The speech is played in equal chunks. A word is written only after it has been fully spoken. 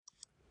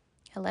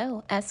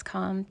Hello,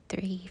 SCOM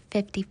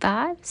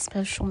 355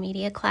 social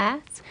media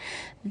class.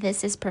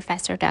 This is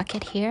Professor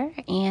Duckett here,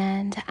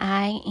 and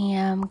I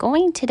am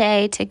going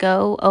today to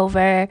go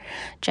over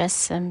just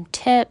some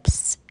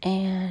tips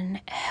and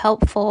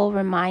helpful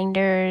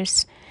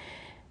reminders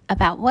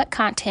about what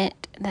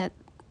content that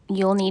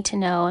you'll need to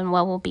know and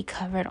what will be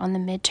covered on the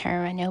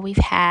midterm. I know we've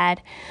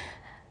had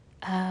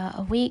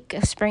a week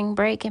of spring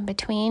break in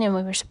between, and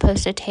we were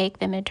supposed to take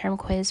the midterm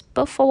quiz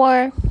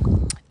before.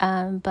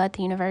 But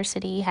the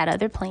university had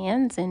other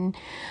plans, and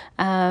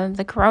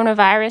the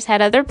coronavirus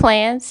had other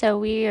plans. So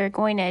we are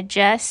going to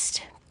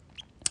adjust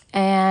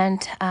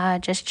and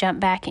just jump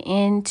back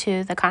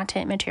into the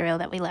content material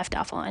that we left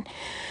off on.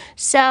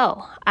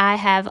 So I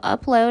have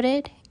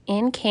uploaded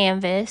in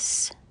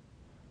Canvas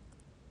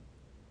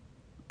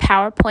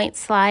PowerPoint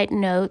slide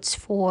notes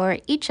for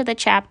each of the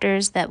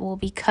chapters that will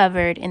be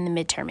covered in the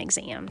midterm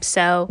exam.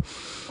 So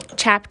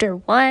chapter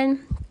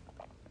 1,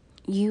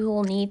 you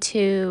will need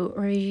to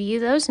review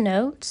those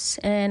notes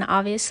and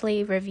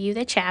obviously review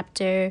the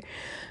chapter.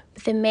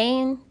 But the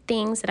main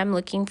things that I'm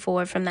looking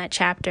for from that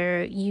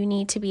chapter, you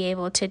need to be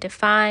able to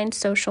define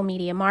social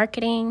media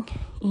marketing.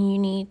 You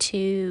need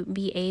to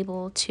be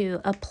able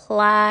to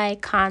apply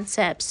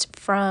concepts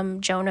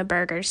from Jonah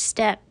Berger's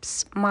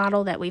STEPS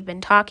model that we've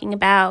been talking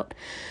about.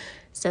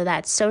 So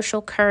that's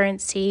social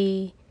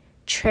currency,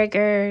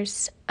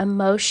 triggers,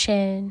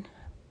 emotion,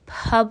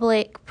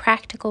 public,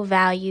 practical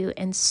value,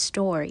 and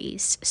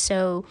stories.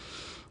 So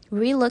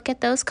relook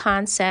at those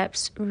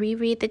concepts,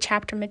 reread the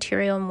chapter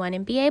material in one,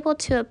 and be able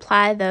to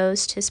apply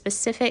those to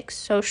specific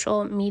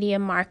social media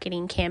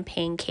marketing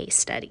campaign case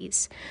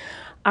studies.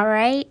 All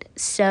right,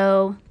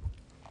 so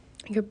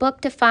your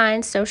book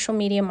defines social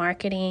media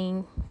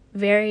marketing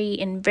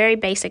in very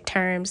basic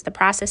terms, the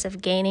process of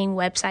gaining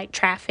website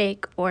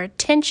traffic or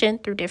attention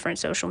through different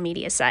social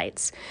media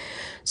sites.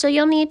 So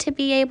you'll need to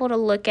be able to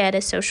look at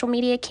a social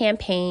media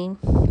campaign.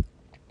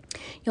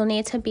 You'll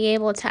need to be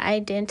able to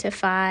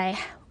identify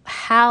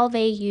how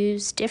they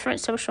use different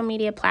social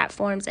media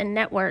platforms and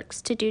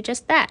networks to do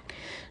just that.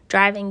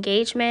 Drive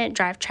engagement,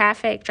 drive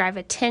traffic, drive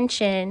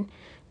attention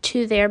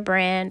to their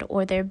brand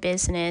or their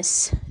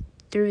business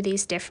through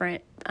these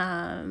different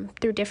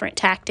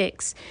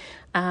tactics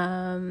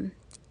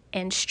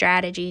and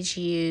strategies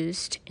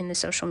used in the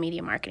social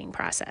media marketing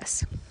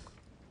process.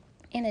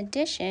 In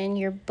addition,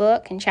 your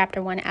book in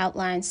Chapter 1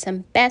 outlines some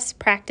best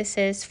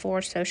practices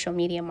for social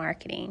media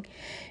marketing.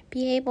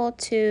 Be able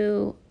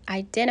to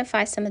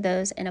identify some of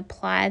those and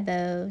apply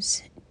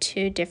those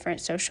to different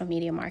social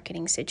media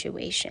marketing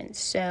situations.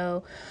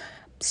 So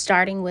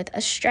starting with a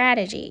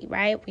strategy,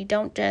 right? We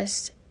don't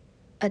just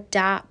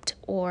adopt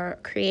or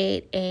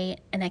create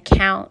an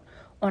account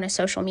on a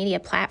social media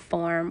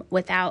platform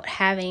without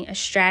having a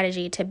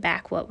strategy to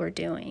back what we're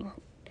doing.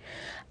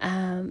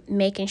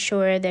 Making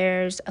sure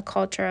there's a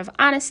culture of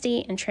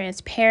honesty and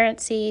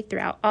transparency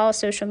throughout all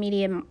social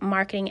media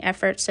marketing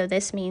efforts. So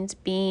this means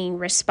being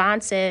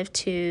responsive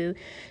to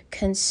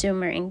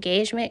consumer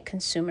engagement,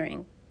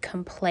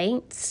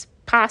 complaints,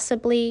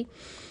 possibly.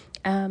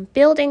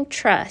 Building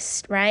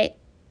trust, right?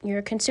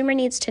 Your consumer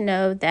needs to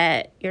know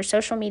that your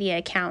social media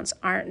accounts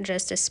aren't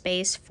just a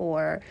space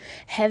for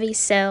heavy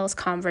sales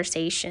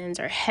conversations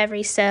or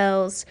heavy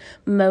sales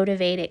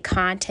motivated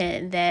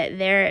content,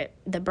 that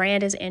the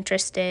brand is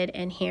interested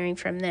in hearing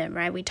from them,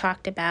 right? We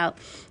talked about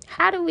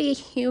how do we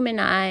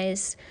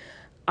humanize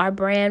our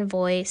brand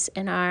voice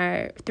and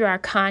through our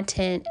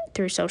content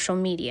through social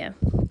media.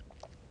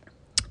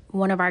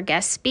 One of our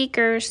guest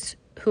speakers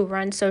who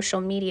runs social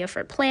media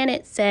for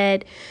Planet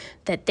said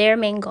that their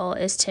main goal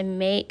is to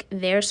make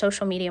their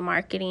social media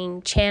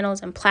marketing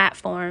channels and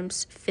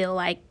platforms feel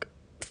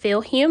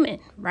human,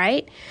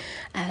 right?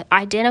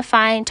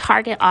 Identifying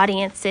target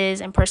audiences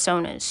and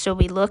personas. So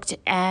we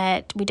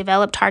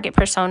developed target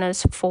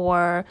personas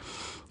for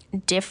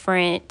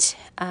different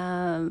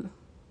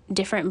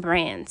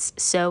brands.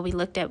 So we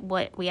looked at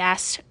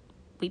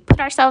we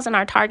put ourselves in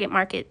our target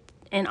market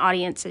and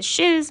audience's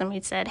shoes, and we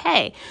said,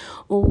 hey,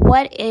 well,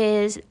 what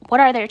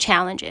are their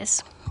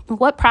challenges?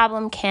 What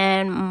problem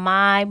can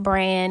my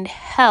brand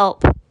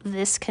help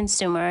this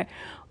consumer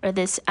or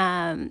this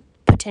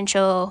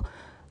potential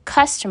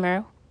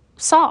customer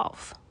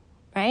solve,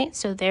 right?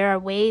 So there are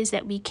ways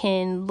that we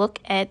can look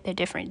at the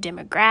different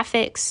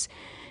demographics,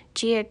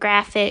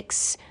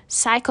 geographics,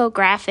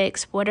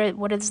 psychographics.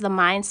 What is the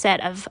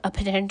mindset of a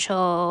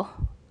potential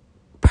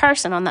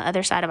person on the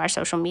other side of our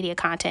social media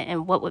content,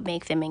 and what would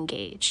make them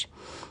engage?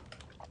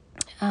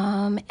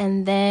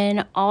 And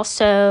then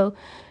also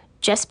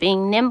just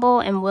being nimble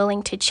and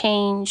willing to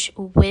change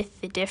with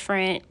the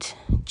different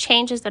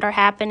changes that are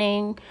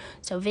happening.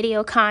 So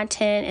video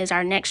content is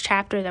our next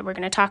chapter that we're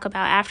going to talk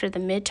about after the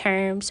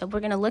midterm. So we're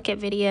going to look at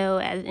video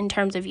in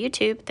terms of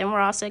YouTube. Then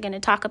we're also going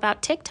to talk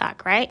about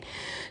TikTok, right?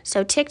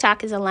 So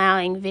TikTok is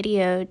allowing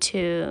video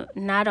to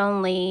not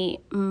only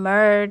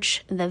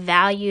merge the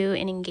value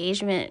and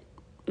engagement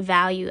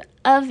value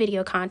of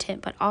video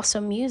content, but also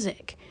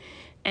music.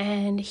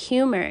 and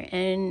humor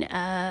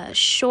and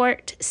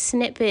short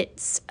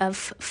snippets of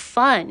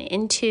fun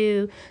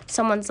into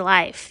someone's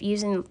life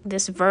using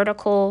this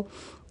vertical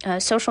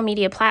social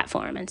media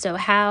platform. And so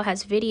how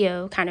has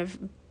video kind of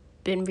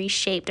been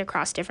reshaped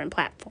across different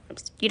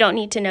platforms? You don't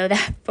need to know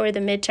that for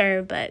the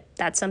midterm, but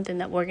that's something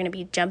that we're going to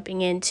be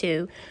jumping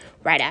into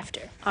right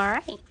after. All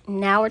right,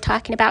 now we're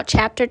talking about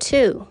chapter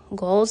 2,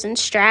 goals and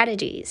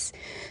strategies.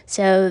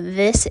 So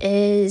this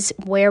is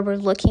where we're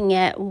looking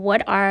at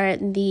what are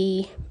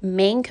the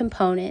main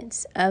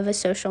components of a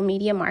social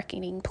media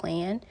marketing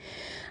plan.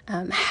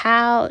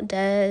 How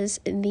does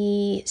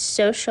the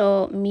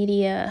social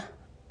media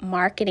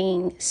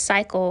marketing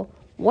cycle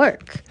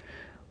work?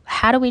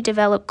 How do we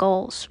develop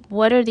goals?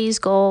 What are these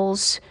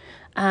goals?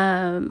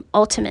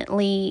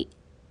 Ultimately,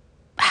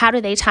 how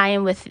do they tie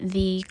in with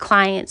the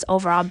client's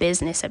overall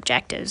business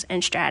objectives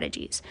and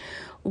strategies?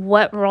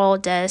 What role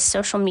does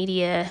social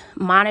media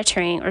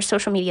monitoring or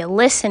social media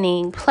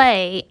listening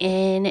play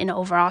in an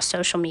overall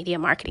social media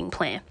marketing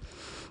plan?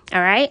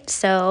 All right,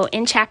 so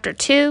in chapter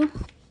 2,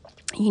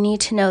 you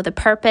need to know the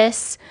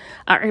purpose,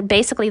 or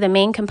basically the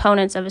main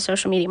components of a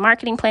social media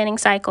marketing planning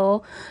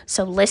cycle.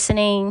 So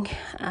listening,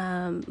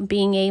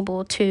 being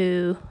able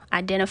to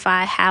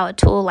identify how a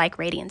tool like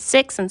Radiant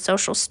 6 and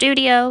Social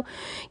Studio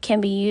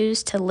can be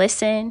used to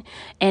listen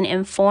and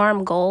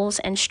inform goals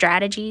and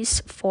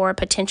strategies for a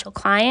potential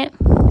client.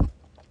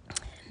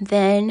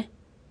 Then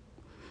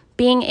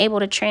being able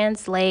to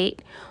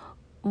translate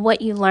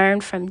what you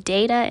learned from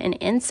data and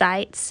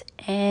insights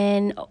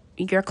and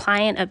your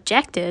client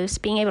objectives,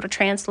 being able to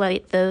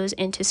translate those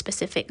into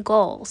specific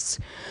goals.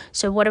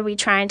 So what are we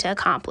trying to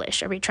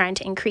accomplish? Are we trying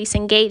to increase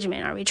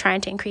engagement? Are we trying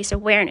to increase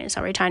awareness?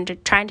 Are we trying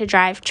to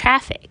drive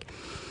traffic?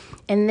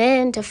 And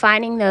then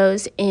defining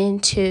those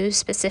into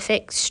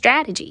specific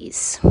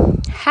strategies.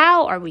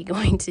 How are we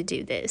going to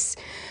do this?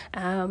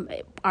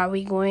 Are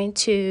we going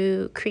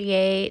to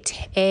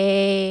create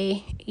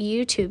a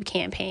YouTube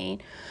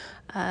campaign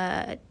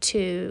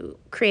to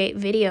create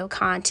video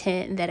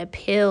content that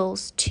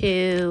appeals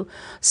to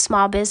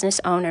small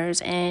business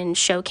owners and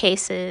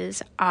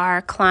showcases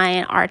our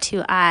client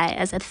R2I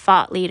as a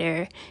thought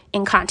leader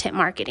in content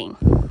marketing?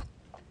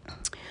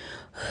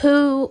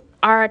 Who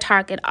are our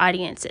target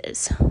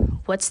audiences?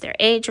 What's their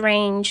age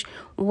range?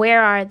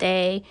 Where are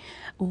they?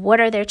 What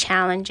are their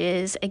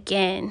challenges?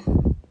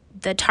 Again,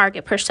 the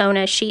target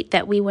persona sheet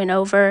that we went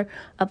over,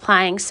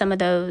 applying some of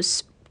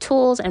those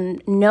tools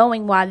and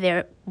knowing why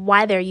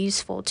they're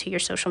useful to your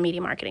social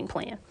media marketing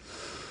plan.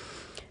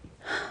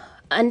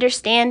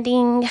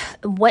 Understanding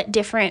what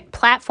different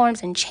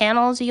platforms and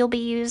channels you'll be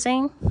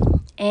using.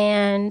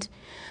 And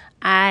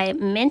I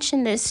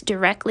mentioned this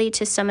directly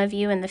to some of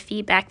you in the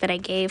feedback that I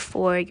gave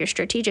for your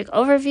strategic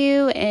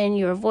overview and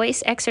your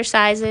voice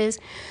exercises.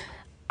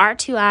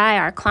 R2I,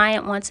 our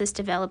client, wants us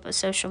to develop a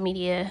social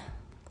media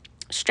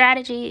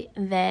strategy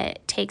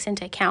that takes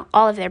into account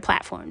all of their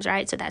platforms,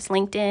 right? So that's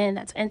LinkedIn,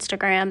 that's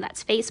Instagram,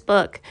 that's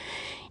Facebook,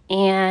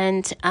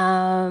 and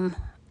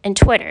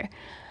Twitter.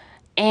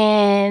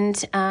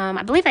 And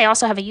I believe they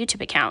also have a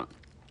YouTube account.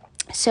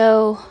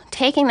 So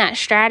taking that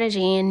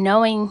strategy and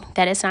knowing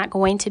that it's not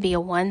going to be a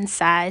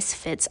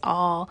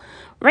one-size-fits-all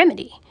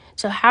remedy.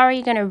 So how are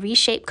you going to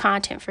reshape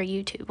content for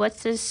YouTube?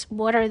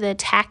 What are the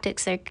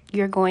tactics that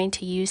you're going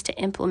to use to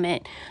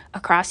implement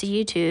across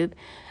YouTube?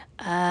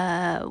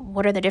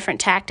 What are the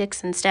different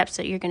tactics and steps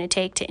that you're going to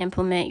take to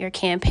implement your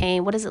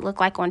campaign? What does it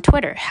look like on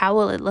Twitter? How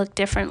will it look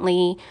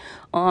differently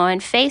on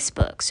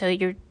Facebook? So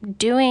you're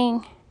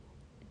doing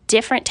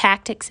different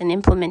tactics and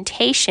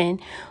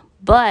implementation,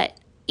 but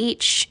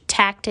each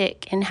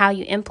tactic and how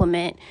you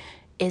implement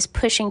is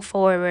pushing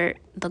forward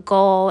the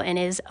goal and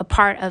is a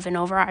part of an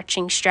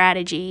overarching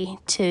strategy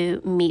to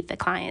meet the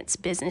client's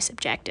business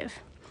objective.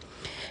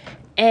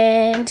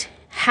 And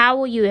how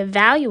will you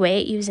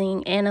evaluate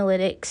using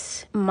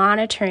analytics,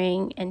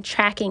 monitoring, and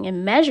tracking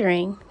and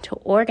measuring to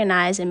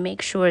organize and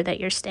make sure that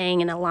you're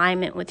staying in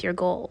alignment with your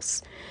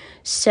goals?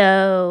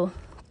 So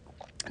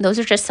those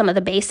are just some of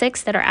the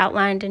basics that are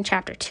outlined in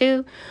Chapter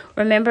 2.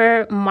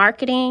 Remember,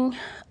 marketing,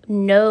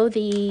 know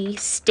the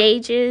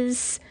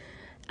stages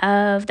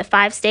of the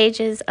 5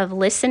 stages of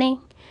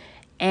listening,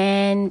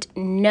 and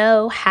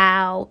know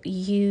how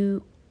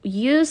you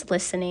use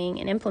listening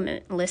and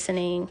implement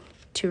listening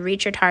to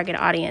reach your target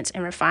audience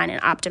and refine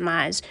and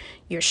optimize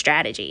your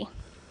strategy.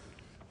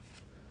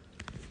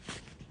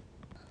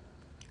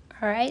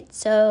 All right,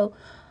 so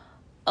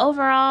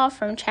overall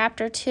from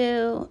Chapter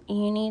 2,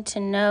 you need to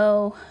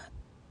know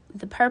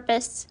the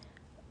purpose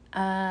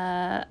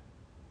of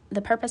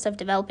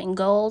developing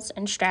goals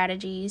and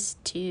strategies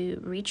to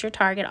reach your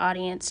target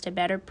audience, to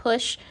better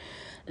push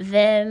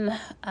them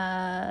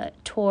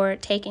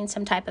toward taking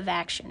some type of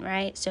action,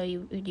 right? So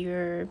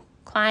your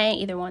client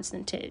either wants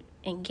them to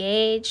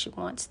engage,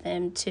 wants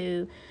them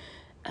to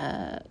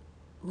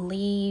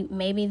lead.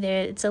 Maybe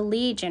it's a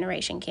lead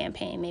generation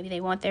campaign. Maybe they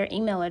want their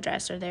email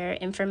address or their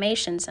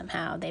information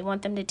somehow. They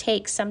want them to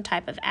take some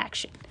type of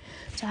action.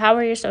 So how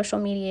will your social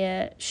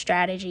media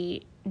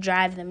strategy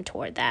drive them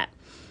toward that?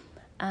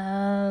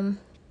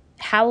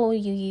 how will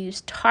you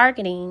use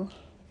targeting,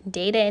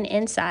 data, and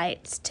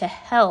insights to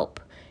help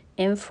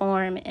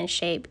inform and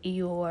shape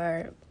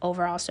your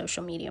overall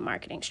social media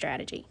marketing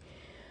strategy?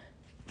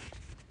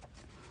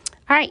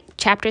 All right,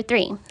 chapter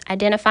 3,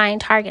 identifying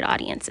target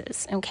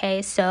audiences.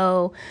 Okay,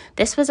 so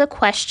this was a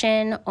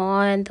question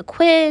on the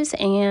quiz,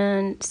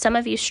 and some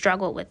of you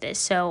struggled with this,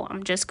 so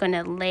I'm just going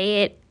to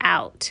lay it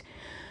out.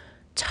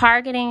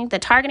 The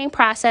targeting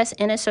process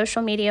in a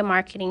social media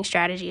marketing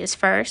strategy is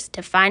first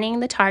defining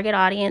the target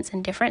audience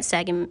in different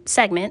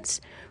segments,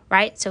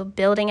 right? So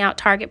building out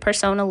target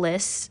persona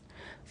lists,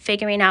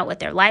 figuring out what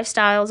their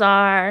lifestyles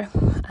are.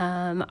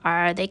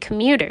 Are they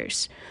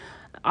commuters?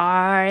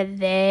 Are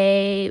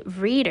they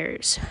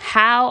readers?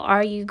 How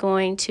are you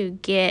going to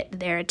get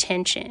their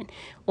attention?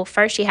 Well,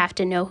 first you have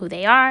to know who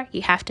they are.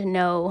 You have to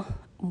know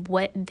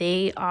what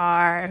they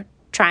are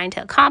trying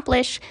to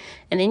accomplish,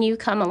 and then you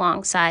come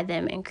alongside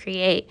them and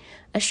create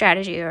a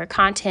strategy or a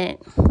content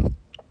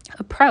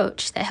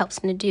approach that helps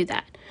them to do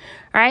that.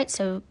 All right,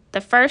 so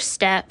the first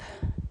step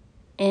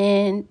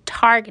in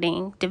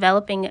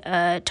developing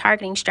a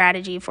targeting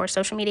strategy for a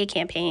social media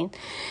campaign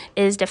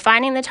is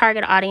defining the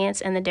target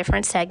audience and the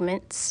different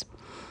segments.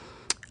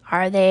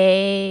 Are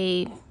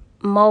they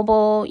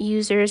mobile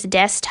users,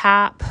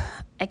 desktop,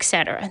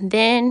 etc.?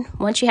 Then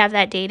once you have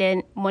that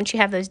data, once you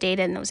have those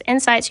data and those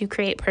insights, you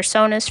create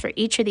personas for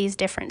each of these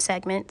different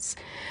segments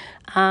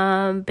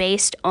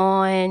based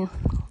on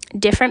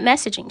different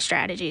messaging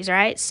strategies,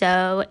 right?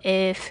 So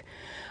if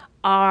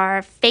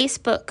our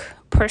Facebook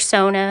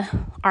persona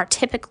are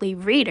typically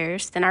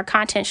readers, then our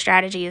content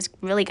strategy is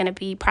really going to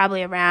be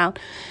probably around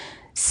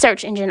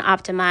search engine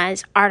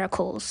optimized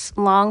articles,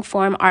 long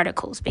form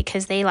articles,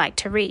 because they like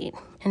to read.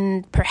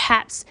 And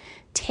perhaps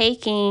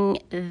taking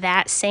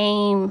that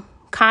same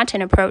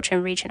content approach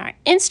and reaching our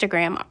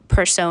Instagram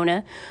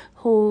persona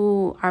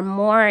who are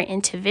more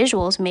into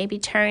visuals, maybe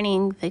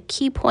turning the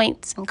key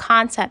points and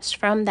concepts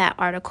from that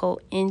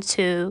article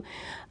into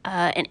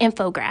an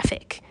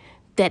infographic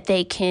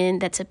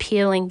that's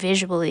appealing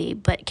visually,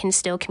 but can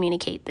still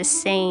communicate the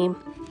same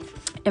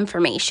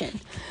information.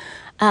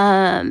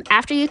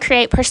 After you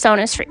create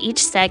personas for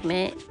each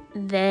segment,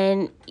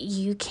 then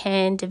you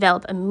can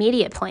develop a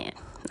media plan.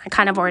 I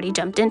kind of already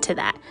jumped into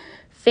that.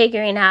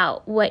 Figuring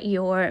out what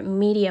your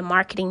media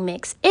marketing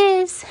mix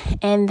is,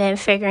 and then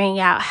figuring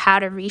out how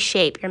to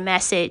reshape your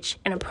message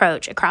and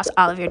approach across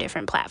all of your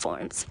different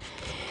platforms.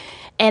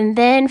 And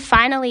then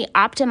finally,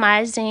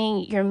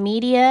 optimizing your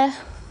media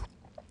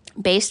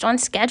based on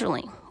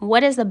scheduling.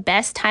 What is the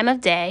best time of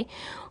day?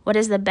 What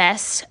is the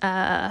best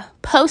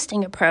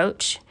posting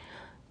approach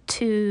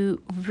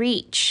to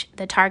reach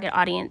the target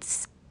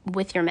audience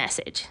with your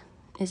message?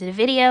 Is it a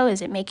video?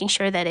 Is it making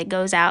sure that it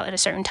goes out at a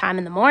certain time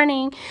in the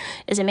morning?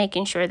 Is it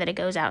making sure that it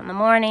goes out in the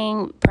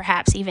morning,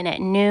 perhaps even at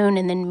noon,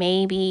 and then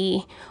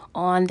maybe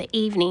on the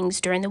evenings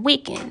during the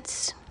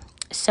weekends?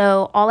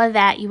 So all of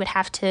that you would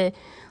have to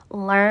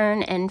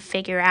learn and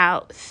figure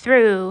out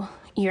through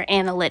your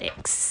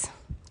analytics.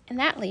 And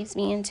that leads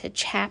me into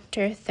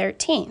chapter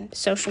 13,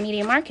 social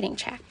media marketing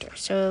chapter.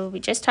 So we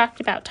just talked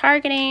about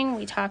targeting.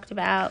 We talked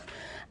about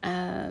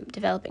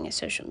developing a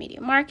social media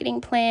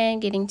marketing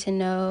plan, getting to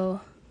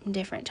know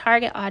different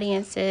target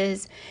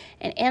audiences,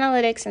 and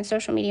analytics and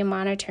social media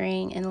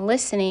monitoring and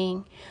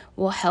listening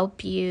will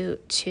help you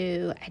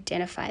to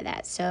identify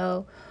that.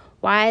 So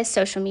why is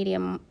social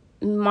media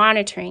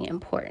monitoring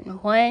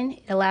important? One,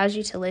 it allows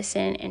you to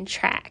listen and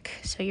track.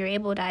 So you're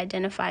able to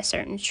identify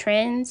certain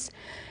trends.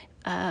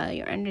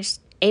 You're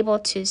able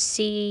to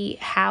see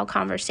how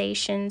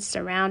conversations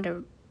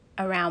surround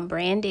around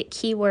branded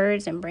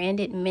keywords and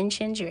branded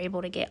mentions. You're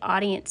able to get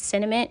audience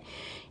sentiment.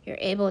 You're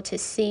able to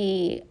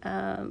see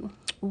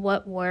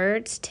what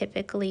words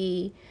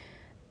typically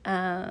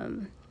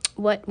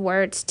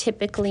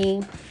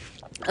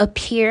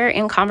appear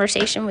in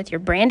conversation with your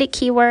branded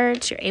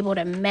keywords. You're able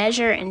to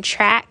measure and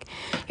track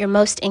your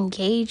most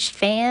engaged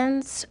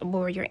fans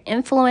or your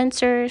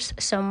influencers.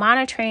 So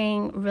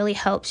monitoring really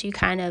helps you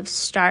kind of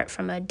start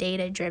from a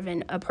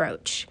data-driven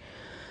approach.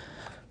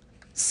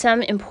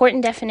 Some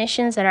important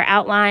definitions that are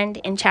outlined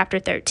in chapter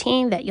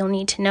 13 that you'll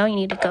need to know. You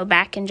need to go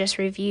back and just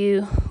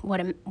review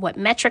what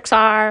metrics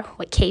are,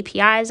 what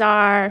KPIs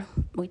are.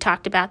 We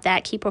talked about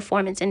that, key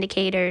performance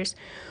indicators,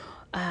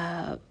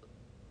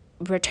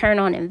 return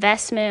on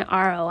investment,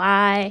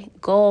 ROI,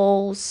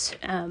 goals,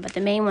 but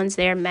the main ones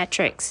there,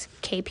 metrics,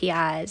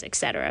 KPIs,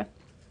 etc.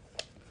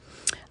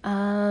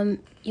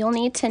 You'll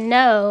need to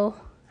know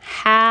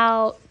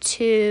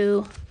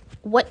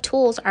what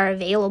tools are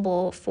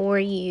available for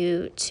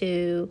you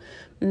to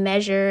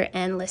measure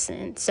and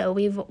listen. So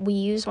we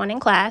use one in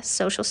class,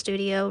 Social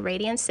Studio,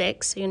 Radiant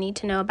 6. So you need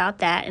to know about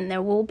that. And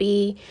there will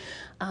be,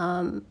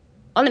 on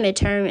the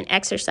midterm, an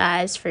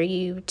exercise for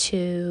you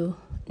to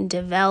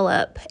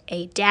develop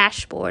a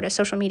dashboard, a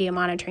social media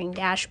monitoring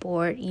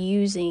dashboard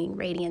using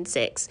Radiant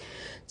 6.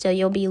 So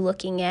you'll be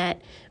looking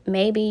at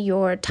maybe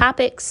your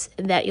topics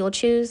that you'll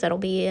choose that'll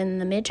be in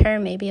the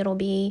midterm. Maybe it'll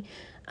be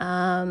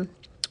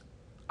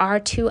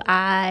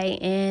R2I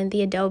and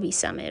the Adobe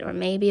Summit, or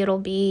maybe it'll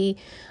be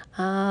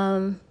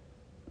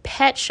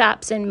pet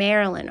shops in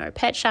Maryland or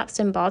pet shops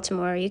in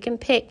Baltimore. You can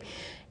pick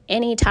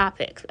any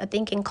topic. I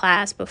think in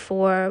class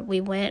before we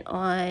went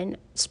on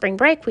spring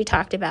break, we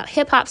talked about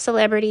hip-hop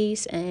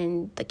celebrities,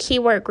 and the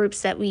keyword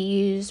groups that we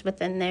used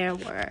within there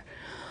were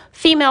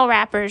female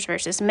rappers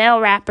versus male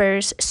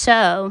rappers.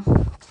 So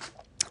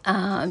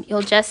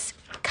you'll just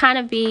kind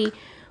of be,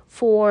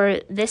 for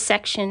this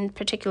section,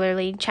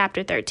 particularly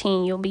chapter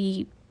 13, you'll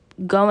be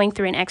going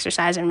through an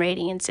exercise in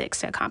Radian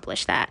 6 to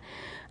accomplish that.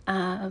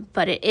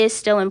 But it is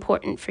still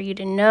important for you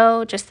to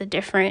know just the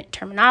different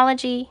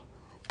terminology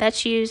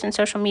that's used in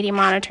social media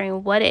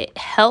monitoring, what it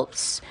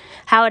helps,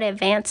 how it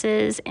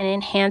advances and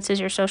enhances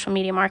your social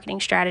media marketing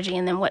strategy,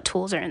 and then what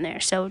tools are in there.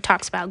 So it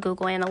talks about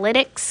Google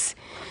Analytics,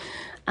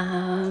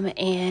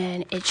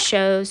 and it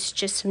shows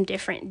just some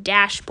different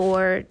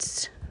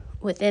dashboards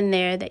within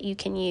there that you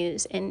can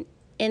use. And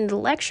in the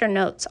lecture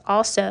notes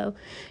also,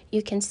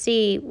 you can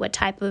see what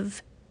type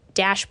of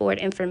dashboard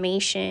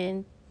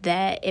information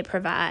that it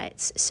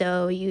provides.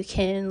 So you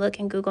can look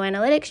in Google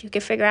Analytics, you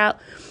can figure out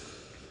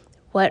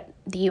what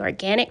the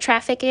organic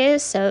traffic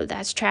is. So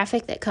that's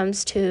traffic that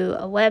comes to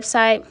a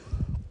website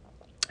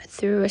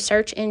through a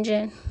search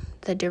engine.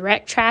 The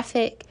direct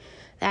traffic,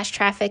 that's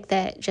traffic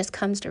that just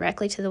comes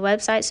directly to the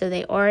website. So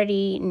they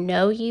already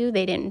know you.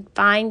 They didn't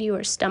find you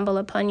or stumble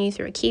upon you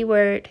through a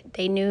keyword.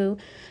 They knew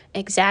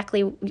about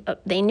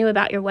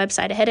your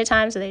website ahead of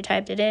time. So they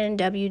typed it in,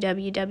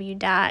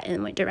 www.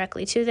 and went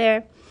directly to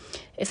there.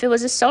 If it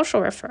was a social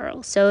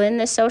referral, so in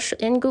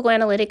Google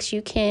Analytics,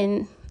 you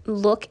can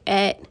look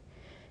at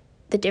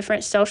the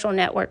different social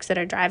networks that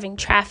are driving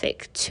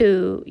traffic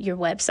to your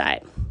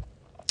website.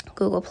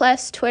 Google+,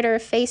 Twitter,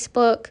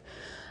 Facebook,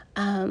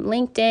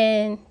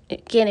 LinkedIn.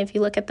 Again, if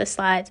you look at the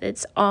slides,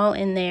 it's all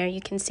in there. You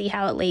can see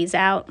how it lays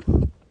out.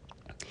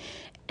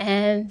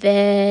 And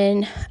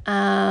then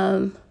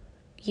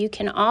you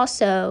can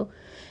also,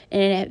 in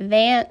an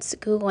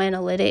advanced Google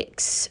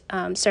Analytics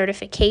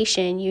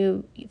certification,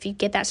 if you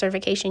get that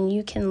certification,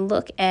 you can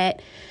look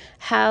at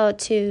how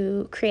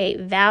to create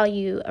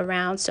value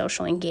around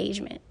social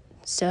engagement.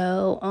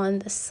 So on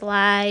the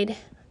slide, I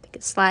think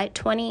it's slide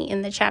 20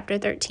 in the chapter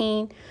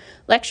 13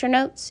 lecture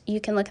notes,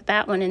 you can look at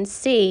that one and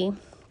see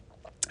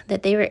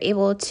that they were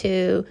able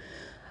to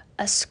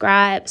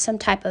ascribe some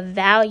type of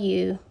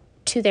value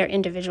to their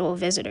individual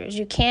visitors.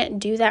 You can't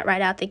do that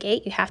right out the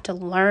gate. You have to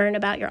learn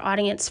about your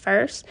audience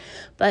first,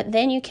 but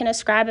then you can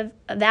ascribe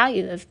a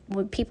value of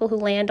when people who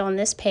land on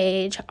this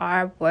page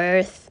are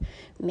worth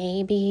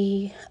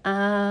maybe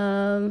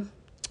 $1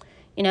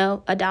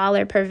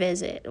 per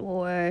visit,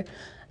 or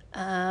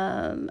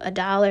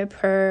 $1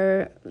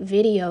 per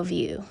video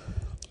view,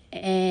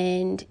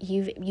 and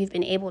you've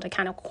been able to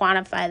kind of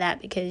quantify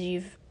that because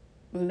you've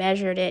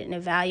measured it and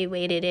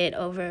evaluated it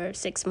over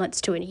 6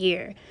 months to a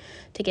year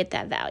to get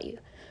that value.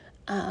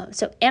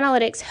 So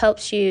analytics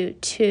helps you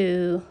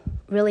to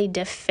really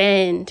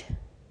defend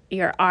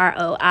your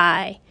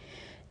ROI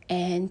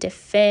and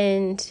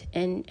defend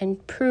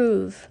and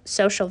prove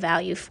social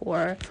value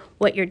for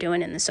what you're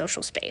doing in the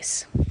social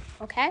space.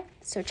 Okay,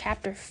 so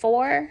chapter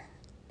 4,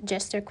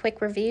 just a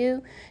quick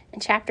review. In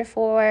chapter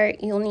 4,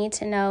 you'll need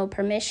to know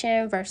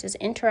permission versus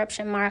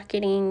interruption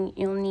marketing.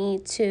 You'll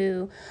need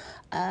to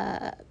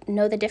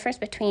know the difference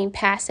between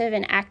passive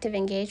and active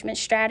engagement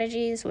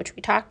strategies, which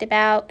we talked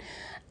about,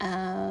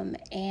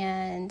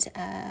 and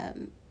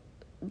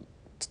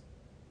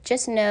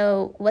just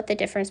know what the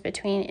difference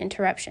between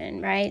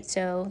interruption, right?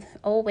 So the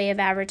old way of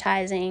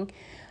advertising,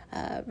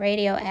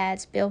 radio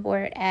ads,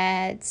 billboard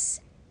ads,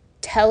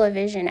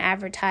 television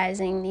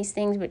advertising, these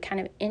things would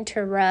kind of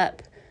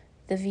interrupt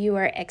the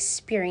viewer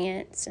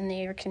experience, and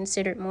they are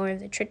considered more of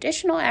the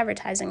traditional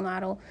advertising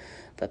model.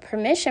 But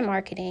permission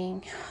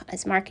marketing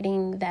is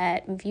marketing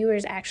that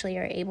viewers actually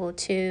are able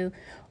to,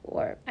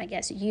 or I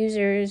guess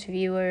users,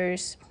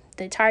 viewers,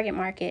 the target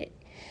market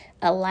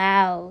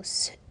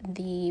allows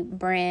the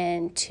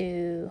brand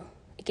to,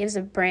 it gives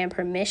a brand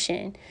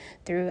permission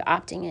through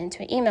opting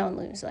into an email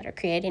newsletter,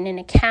 creating an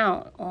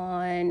account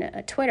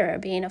on Twitter,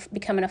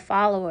 becoming a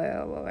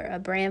follower or a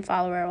brand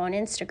follower on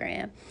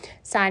Instagram,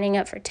 signing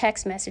up for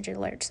text message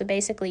alerts. So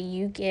basically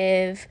you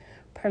give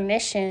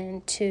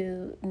permission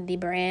to the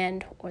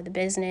brand or the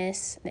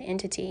business, the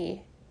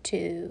entity,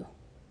 to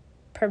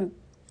promote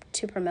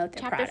their products.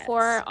 Chapter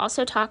 4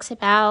 also talks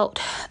about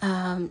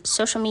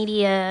social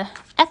media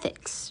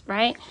ethics,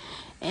 right?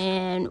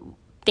 And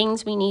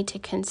things we need to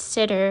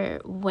consider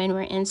when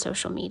we're in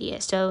social media.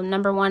 So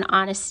number 1,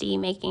 honesty,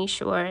 making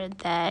sure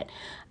that,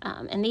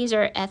 and these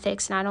are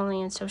ethics not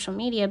only in social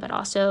media, but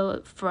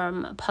also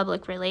from a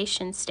public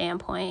relations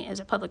standpoint.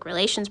 As a public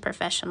relations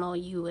professional,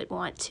 you would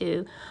want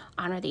to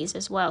honor these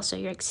as well. So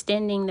you're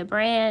extending the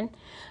brand.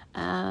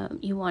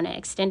 You want to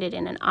extend it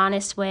in an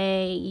honest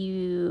way.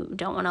 You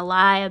don't want to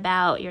lie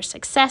about your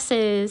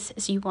successes.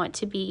 So you want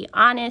to be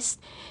honest,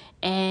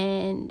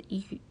 and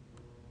you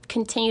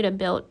continue to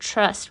build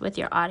trust with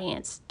your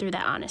audience through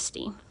that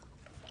honesty.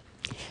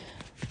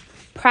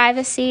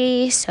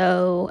 Privacy,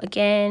 so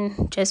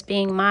again, just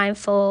being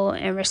mindful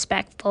and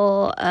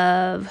respectful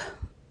of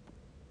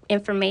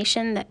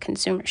information that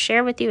consumers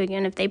share with you.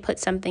 Again, if they put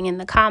something in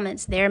the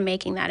comments, they're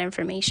making that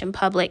information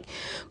public,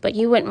 but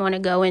you wouldn't want to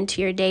go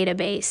into your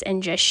database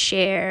and just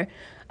share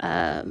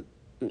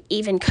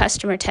even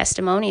customer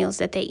testimonials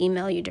that they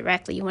email you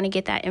directly. You want to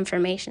get that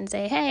information,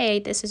 say, hey,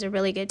 this is a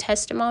really good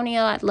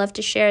testimonial. I'd love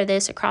to share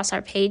this across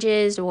our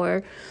pages,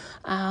 or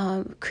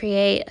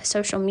create a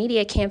social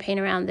media campaign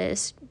around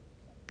this.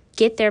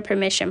 Get their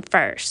permission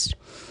first.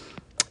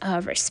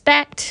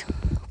 Respect,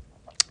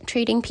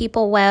 treating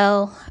people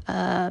well.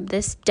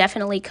 This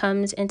definitely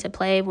comes into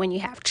play when you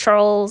have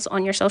trolls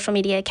on your social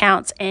media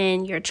accounts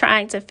and you're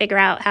trying to figure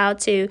out how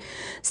to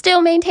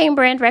still maintain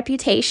brand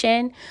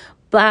reputation,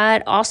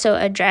 but also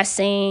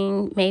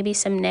addressing maybe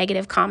some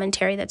negative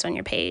commentary that's on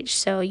your page.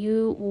 So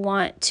you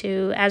want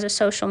to, as a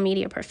social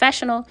media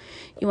professional,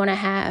 you want to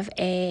have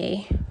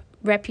a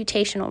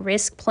reputational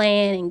risk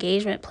plan,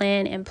 engagement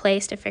plan in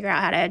place to figure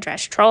out how to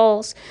address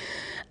trolls.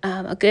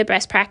 A good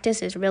best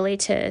practice is really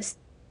to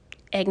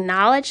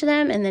acknowledge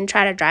them and then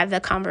try to drive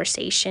the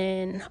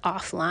conversation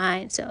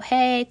offline. So,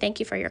 hey, thank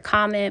you for your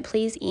comment.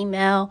 Please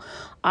email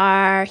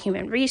our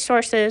human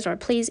resources, or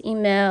please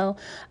email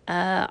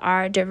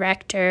our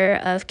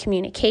director of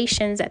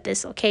communications at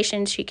this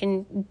location. She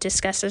can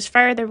discuss this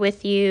further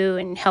with you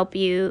and help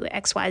you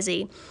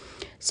XYZ.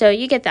 So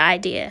you get the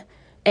idea.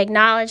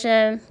 Acknowledge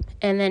them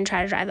and then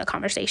try to drive the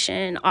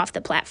conversation off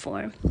the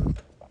platform.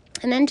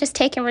 And then just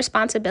taking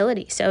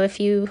responsibility. So if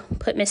you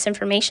put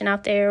misinformation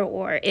out there,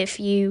 or if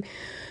you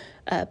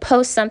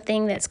post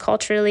something that's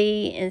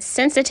culturally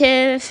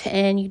insensitive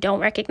and you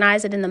don't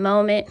recognize it in the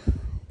moment,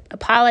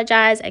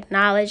 apologize,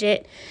 acknowledge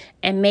it,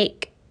 and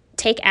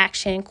take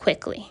action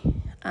quickly.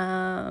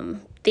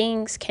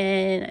 Things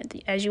can,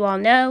 as you all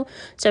know,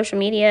 social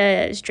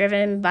media is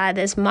driven by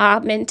this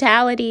mob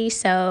mentality.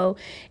 So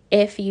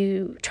if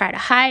you try to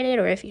hide it,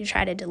 or if you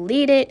try to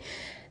delete it,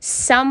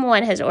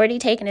 someone has already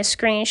taken a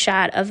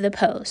screenshot of the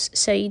post.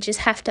 So you just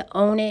have to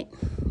own it.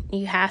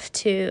 You have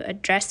to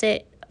address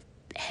it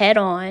head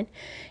on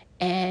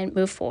and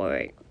move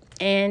forward.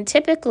 And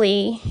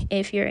typically,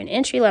 if you're an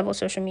entry-level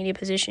social media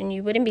position,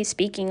 you wouldn't be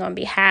speaking on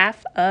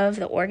behalf of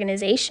the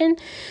organization.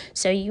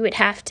 So you would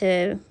have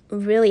to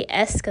really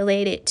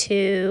escalate it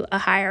to a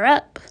higher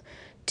up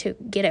to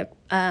get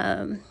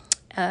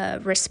a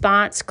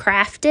response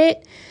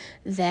crafted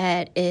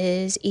that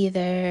is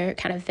either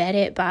kind of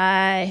vetted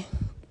by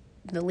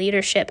the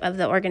leadership of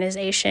the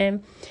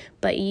organization,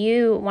 but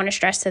you want to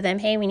stress to them,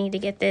 hey, we need to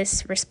get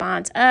this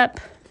response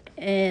up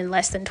in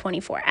less than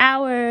 24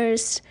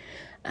 hours,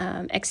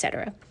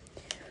 etc.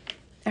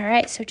 All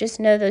right, so just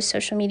know those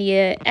social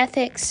media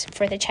ethics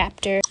for the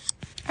chapter.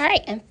 All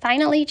right, and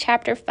finally,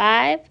 chapter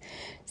 5.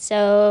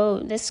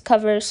 So this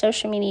covers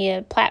social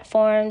media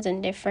platforms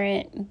and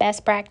different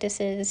best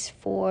practices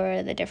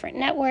for the different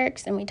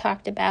networks, and we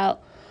talked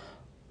about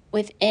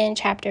within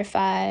Chapter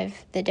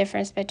 5, the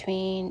difference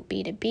between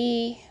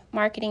B2B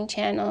marketing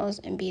channels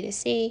and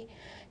B2C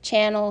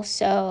channels.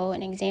 So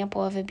an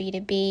example of a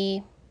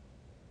B2B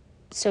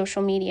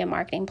social media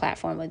marketing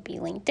platform would be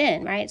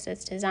LinkedIn, right? So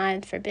it's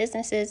designed for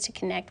businesses to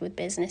connect with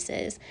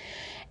businesses.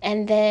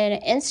 And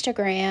then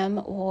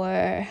Instagram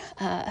or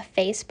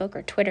Facebook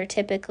or Twitter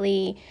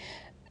typically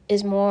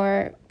is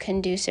more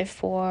conducive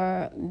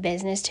for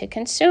business to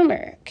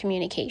consumer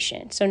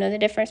communication. So know the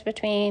difference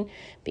between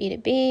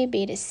B2B,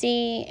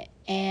 B2C,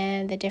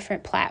 and the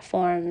different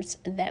platforms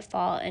that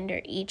fall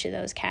under each of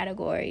those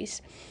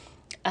categories.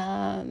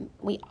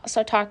 We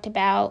also talked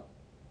about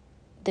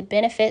the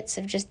benefits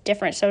of just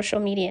different social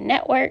media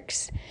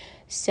networks.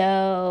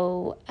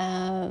 So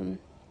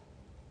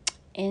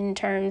in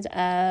terms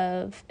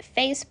of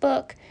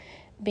Facebook,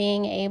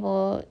 being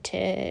able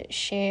to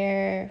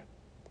share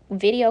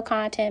video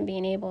content,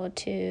 being able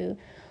to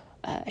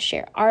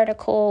share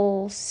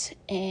articles,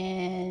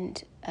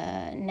 and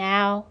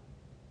now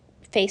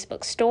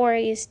Facebook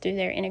stories through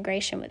their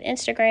integration with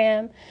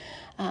Instagram.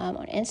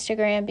 On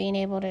Instagram, being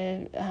able to,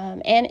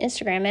 and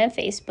Instagram and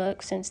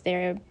Facebook, since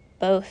they're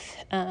both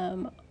owned,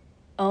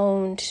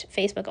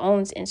 Facebook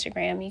owns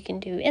Instagram, you can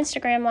do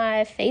Instagram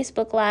Live,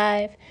 Facebook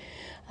Live,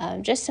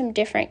 just some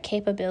different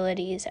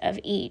capabilities of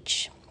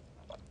each.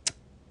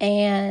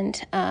 And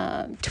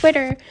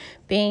Twitter,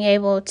 being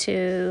able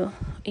to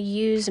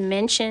use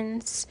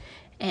mentions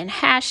and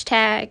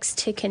hashtags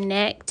to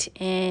connect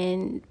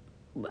and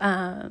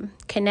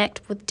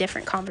connect with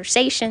different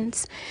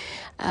conversations.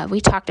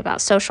 We talked about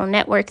social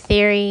network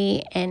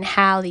theory and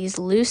how these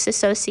loose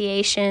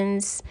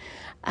associations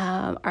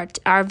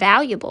are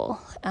valuable.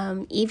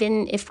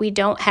 Even if we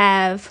don't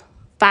have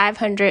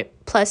 500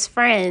 plus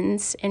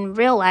friends in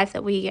real life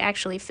that we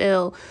actually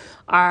feel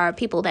are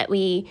people that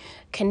we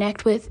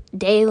connect with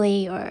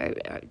daily, or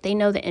they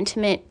know the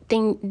intimate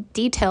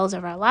details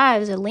of our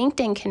lives, a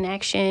LinkedIn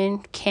connection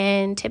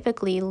can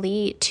typically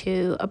lead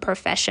to a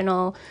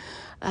professional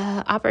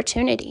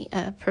opportunity,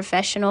 a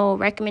professional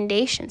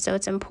recommendation. So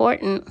it's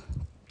important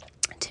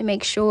to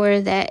make sure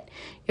that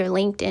your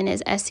LinkedIn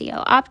is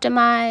SEO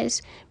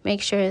optimized,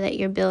 make sure that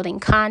you're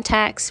building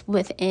contacts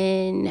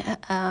within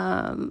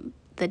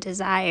the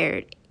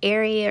desired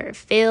area or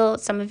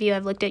field. Some of you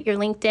have looked at your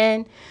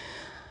LinkedIn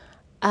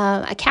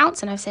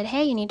accounts, and I've said,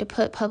 hey, you need to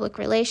put public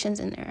relations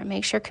in there.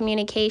 Make sure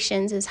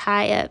communications is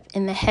high up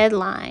in the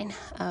headline.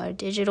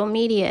 Digital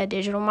media,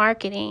 digital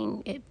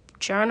marketing,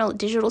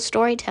 digital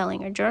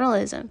storytelling, or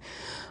journalism.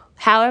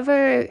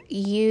 However,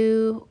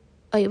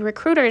 a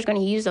recruiter is going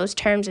to use those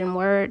terms and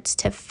words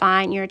to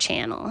find your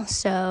channel.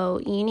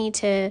 So you need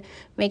to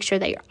make sure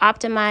that you're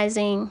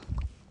optimizing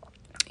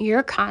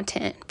your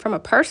content from a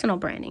personal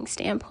branding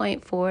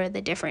standpoint for the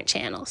different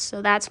channels.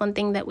 So that's one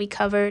thing that we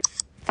covered.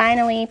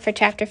 Finally, for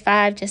Chapter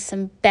 5, just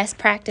some best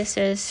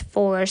practices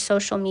for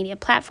social media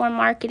platform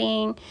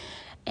marketing.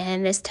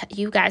 And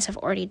you guys have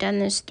already done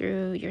this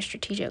through your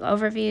strategic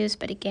overviews,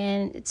 but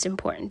again, it's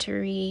important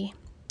to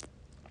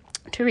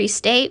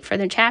restate for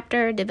the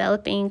chapter,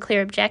 developing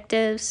clear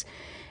objectives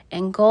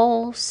and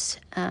goals.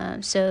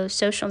 So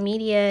social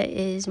media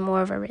is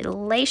more of a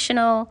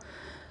relational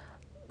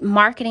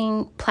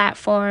marketing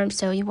platform.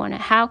 So you want to,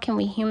 how can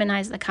we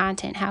humanize the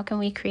content? How can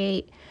we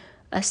create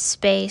a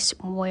space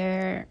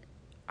where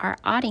our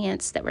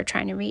audience that we're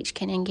trying to reach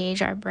can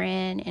engage our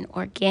brand in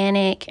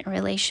organic and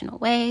relational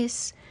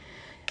ways?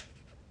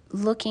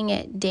 Looking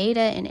at data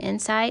and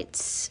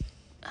insights,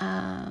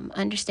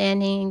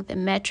 understanding the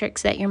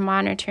metrics that you're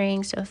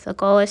monitoring. So if the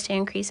goal is to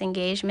increase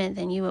engagement,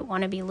 then you would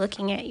want to be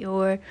looking at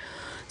your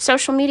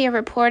social media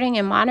reporting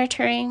and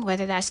monitoring,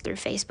 whether that's through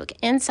Facebook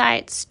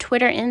Insights,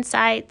 Twitter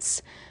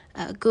Insights,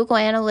 Google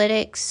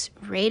Analytics,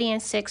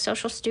 Radiant 6,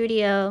 Social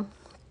Studio,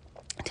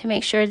 to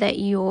make sure that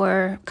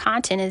your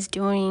content is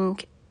doing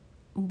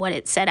what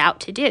it set out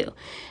to do.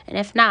 And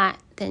if not,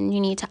 then you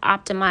need to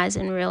optimize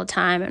in real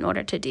time in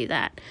order to do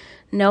that.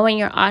 Knowing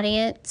your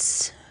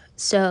audience,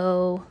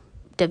 so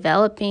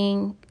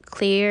developing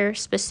clear,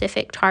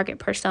 specific target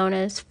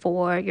personas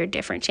for your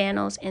different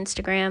channels,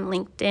 Instagram,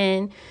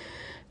 LinkedIn,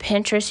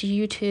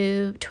 Pinterest,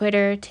 YouTube,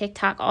 Twitter,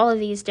 TikTok, all of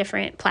these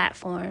different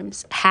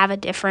platforms have a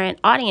different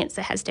audience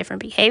that has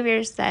different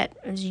behaviors, that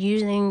is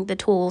using the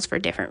tools for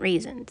different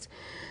reasons.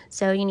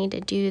 So you need to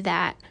do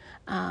that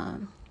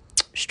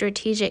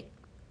strategic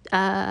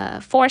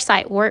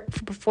foresight work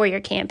before your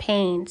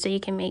campaign, so you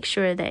can make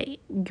sure that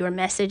your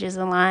message is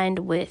aligned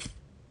with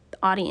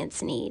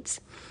audience needs.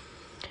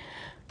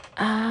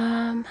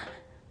 Let's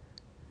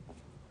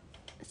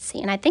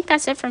see, and I think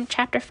that's it from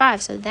Chapter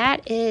 5. So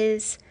that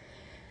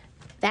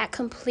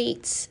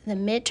completes the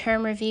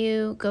midterm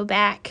review. Go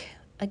back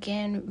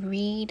again,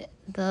 read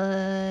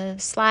the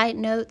slide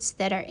notes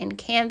that are in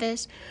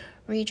Canvas,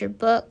 read your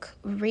book,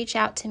 reach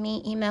out to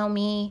me, email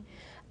me.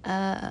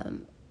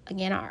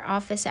 Again, our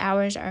office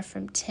hours are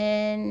from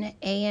 10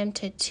 a.m.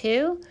 to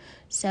 2,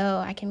 so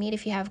I can meet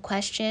if you have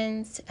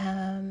questions.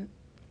 And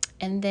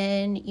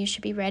then you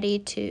should be ready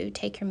to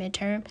take your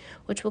midterm,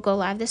 which will go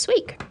live this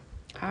week.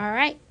 All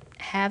right.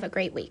 Have a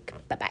great week.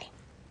 Bye-bye.